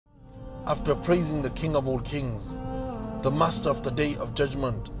after praising the King of all kings, the Master of the Day of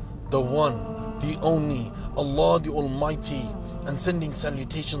Judgment, the one, the only, Allah the Almighty, and sending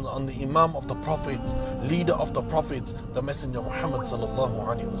salutations on the Imam of the Prophets, leader of the Prophets, the Messenger Muhammad sallallahu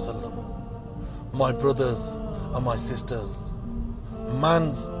alaihi wasallam. My brothers and my sisters,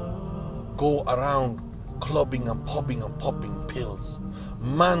 mans go around clubbing and popping pills.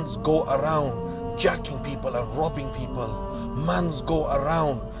 Mans go around jacking people and robbing people. Mans go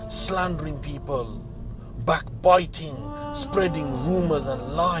around slandering people, backbiting, spreading rumors and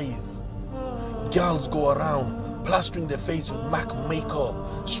lies. Girls go around plastering their face with MAC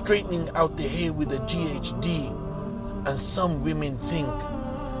makeup, straightening out their hair with a GHD. And some women think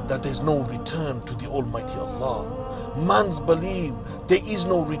that there's no return to the Almighty Allah. Mans believe there is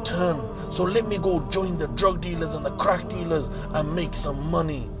no return, so let me go join the drug dealers and the crack dealers and make some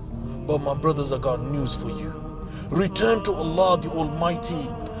money. But my brothers, I got news for you. Return to Allah the Almighty,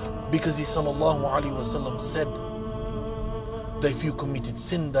 because He sallallahu alaihi wasallam said that if you committed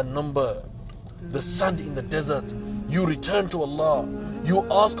sin that number the sand in the desert, you return to Allah, you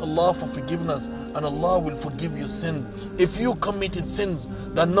ask Allah for forgiveness, and Allah will forgive your sins. If you committed sins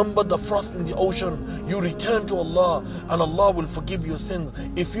that number the froth in the ocean, you return to Allah and Allah will forgive your sins.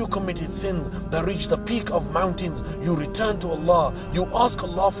 If you committed sins that reach the peak of mountains, you return to Allah, you ask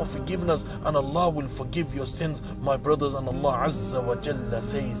Allah for forgiveness, and Allah will forgive your sins. My brothers, and Allah Azza wa Jalla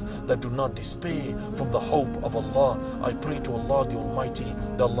says that do not despair from the hope of Allah. I pray to Allah the Almighty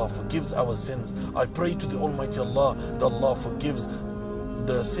that Allah forgives our sins. I pray to the Almighty Allah that Allah forgives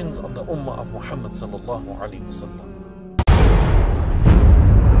the sins of the Ummah of Muhammad sallallahu alaihi wasallam.